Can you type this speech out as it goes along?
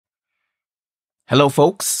Hello,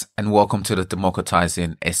 folks, and welcome to the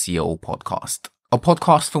Democratizing SEO podcast, a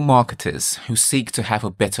podcast for marketers who seek to have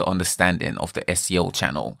a better understanding of the SEO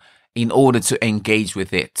channel in order to engage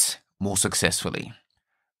with it more successfully.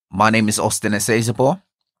 My name is Austine Esezobor.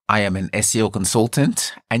 I am an SEO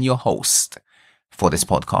consultant and your host for this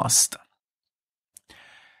podcast.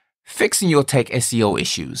 Fixing your tech SEO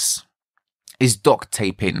issues is duct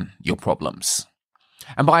taping your problems.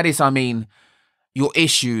 And by this, I mean your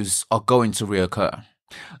issues are going to reoccur.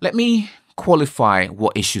 Let me qualify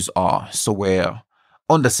what issues are so we're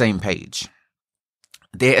on the same page.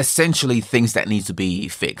 They're essentially things that need to be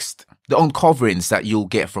fixed. The uncoverings that you'll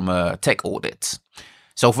get from a tech audit.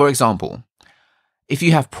 So for example, if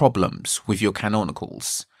you have problems with your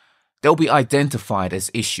canonicals, they'll be identified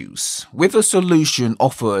as issues with a solution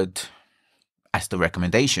offered as the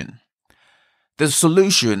recommendation. The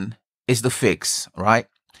solution is the fix, right?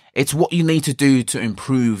 It's what you need to do to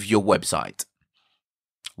improve your website.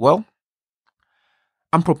 Well,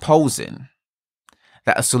 I'm proposing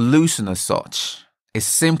that a solution as such is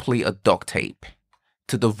simply a duct tape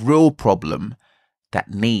to the real problem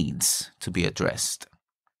that needs to be addressed.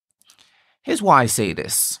 Here's why I say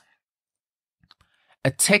this.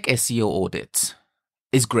 A tech SEO audit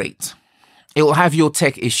is great. It will have your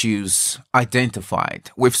tech issues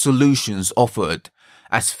identified with solutions offered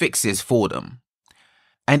as fixes for them.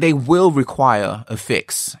 And they will require a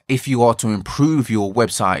fix if you are to improve your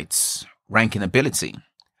website's ranking ability.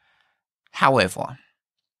 However,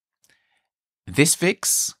 this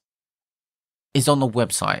fix is on a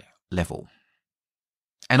website level.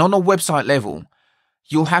 And on a website level,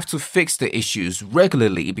 you'll have to fix the issues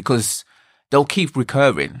regularly because they'll keep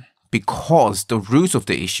recurring because the root of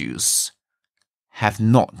the issues have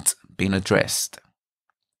not been addressed.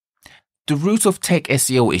 The root of tech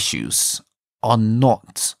SEO issues are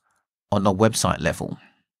not on a website level.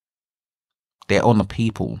 They're on a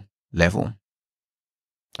people level.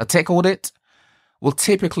 A tech audit will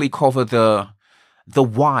typically cover the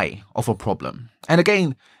why of a problem. And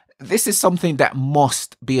again, this is something that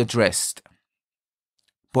must be addressed.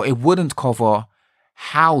 But it wouldn't cover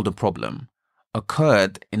how the problem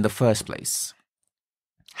occurred in the first place.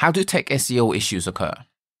 How do tech SEO issues occur?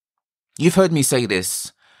 You've heard me say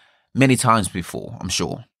this many times before, I'm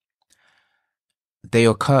sure. They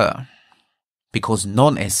occur because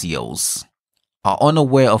non-SEOs are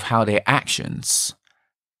unaware of how their actions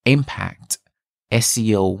impact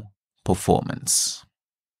SEO performance.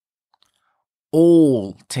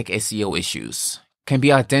 All tech SEO issues can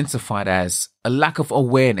be identified as a lack of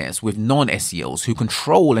awareness with non-SEOs who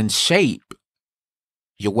control and shape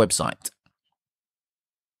your website.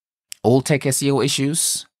 All tech SEO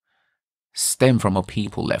issues stem from a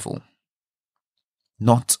people level,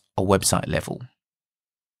 not a website level.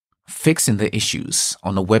 Fixing the issues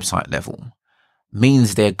on a website level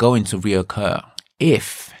means they're going to reoccur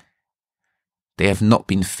if they have not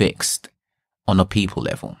been fixed on a people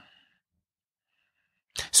level.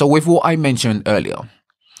 So with what I mentioned earlier,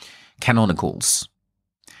 canonicals.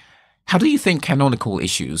 How do you think canonical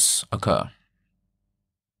issues occur?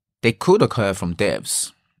 They could occur from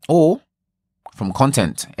devs or from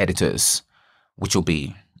content editors, which will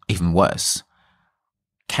be even worse.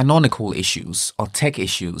 Canonical issues or tech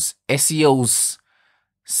issues SEOs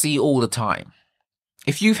see all the time.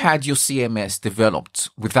 If you've had your CMS developed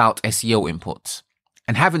without SEO input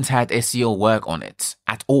and haven't had SEO work on it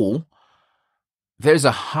at all, there's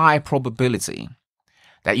a high probability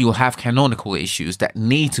that you'll have canonical issues that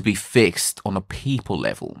need to be fixed on a people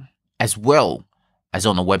level as well as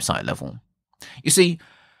on a website level. You see,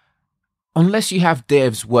 unless you have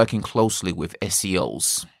devs working closely with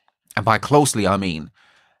SEOs, and by closely I mean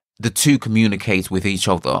the two communicate with each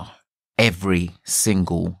other every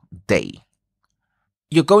single day,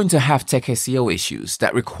 you're going to have tech SEO issues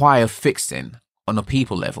that require fixing on a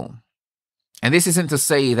people level. And this isn't to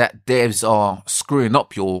say that devs are screwing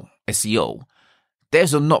up your SEO.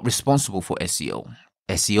 Devs are not responsible for SEO.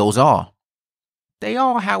 SEOs are. They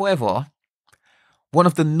are, however, one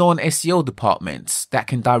of the non-SEO departments that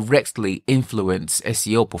can directly influence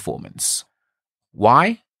SEO performance.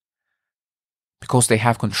 Why? Because they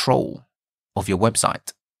have control of your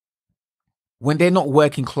website. When they're not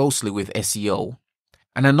working closely with SEO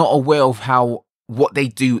and are not aware of how what they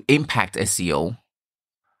do impact SEO,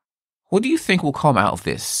 what do you think will come out of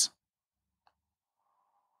this?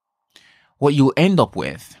 What you'll end up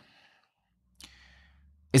with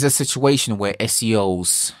is a situation where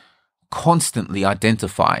SEOs constantly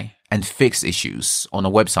identify and fix issues on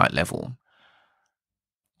a website level,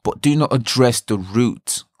 but do not address the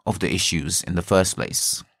root of the issues in the first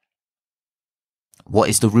place. What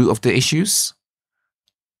is the root of the issues?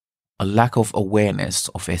 a lack of awareness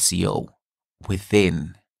of SEO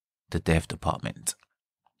within the dev department.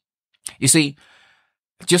 You see,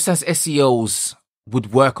 just as SEOs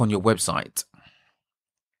would work on your website,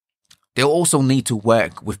 they'll also need to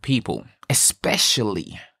work with people,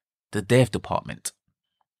 especially the dev department.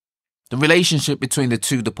 The relationship between the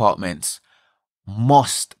two departments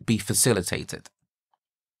must be facilitated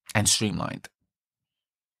and streamlined.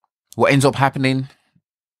 What ends up happening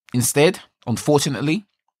instead, unfortunately,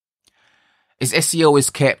 is SEO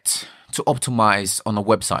is kept to optimize on a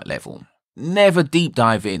website level, never deep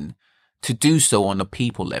dive in to do so on a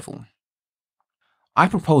people level. I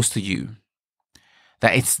propose to you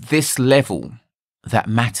that it's this level that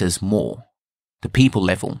matters more, the people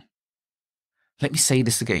level. Let me say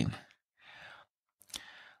this again.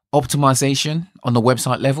 Optimization on the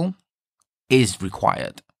website level is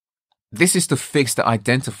required. This is to fix the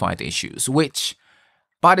identified issues, which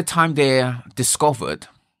by the time they're discovered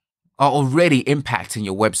are already impacting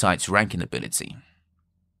your website's ranking ability.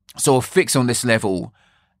 So a fix on this level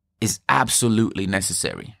is absolutely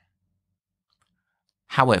necessary.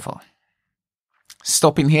 However,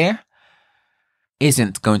 stopping here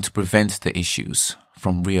isn't going to prevent the issues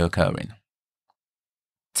from reoccurring.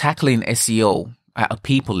 Tackling SEO at a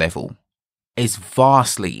people level is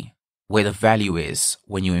vastly where the value is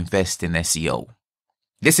when you invest in SEO.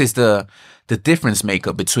 This is the difference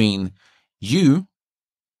maker between you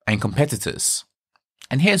and competitors.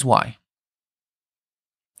 And here's why.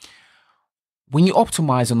 When you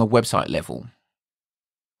optimize on the website level,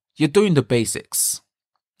 you're doing the basics.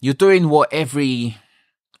 You're doing what every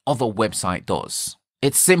other website does.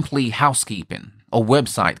 It's simply housekeeping or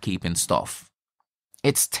website keeping stuff.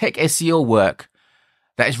 It's tech SEO work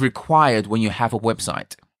that is required when you have a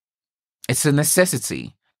website. It's a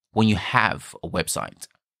necessity when you have a website.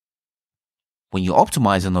 When you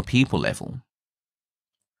optimize on the people level,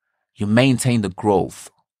 you maintain the growth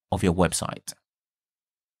of your website.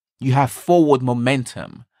 You have forward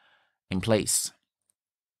momentum in place.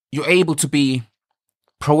 You're able to be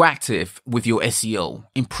proactive with your SEO,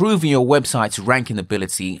 improving your website's ranking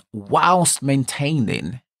ability whilst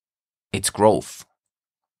maintaining its growth.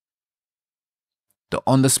 The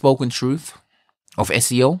underspoken truth of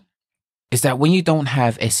SEO is that when you don't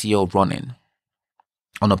have SEO running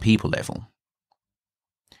on a people level,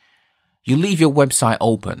 you leave your website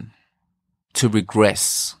open to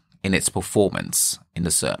regress in its performance in the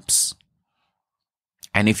SERPs.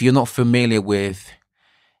 And if you're not familiar with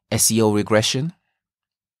SEO regression,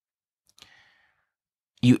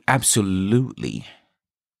 you absolutely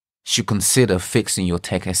should consider fixing your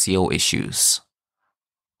tech SEO issues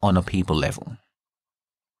on a people level.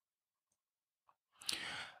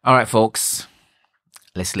 All right, folks,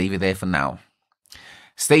 let's leave it there for now.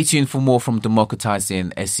 Stay tuned for more from Democratizing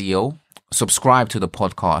SEO. Subscribe to the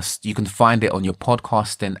podcast. You can find it on your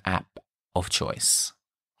podcasting app of choice.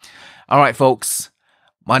 All right, folks,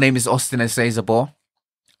 my name is Austine Esezobor.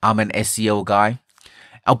 I'm an SEO guy.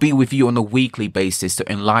 I'll be with you on a weekly basis to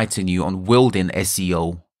enlighten you on wielding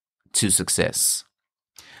SEO to success.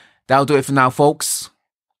 That'll do it for now, folks.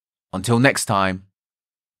 Until next time,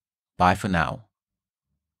 bye for now.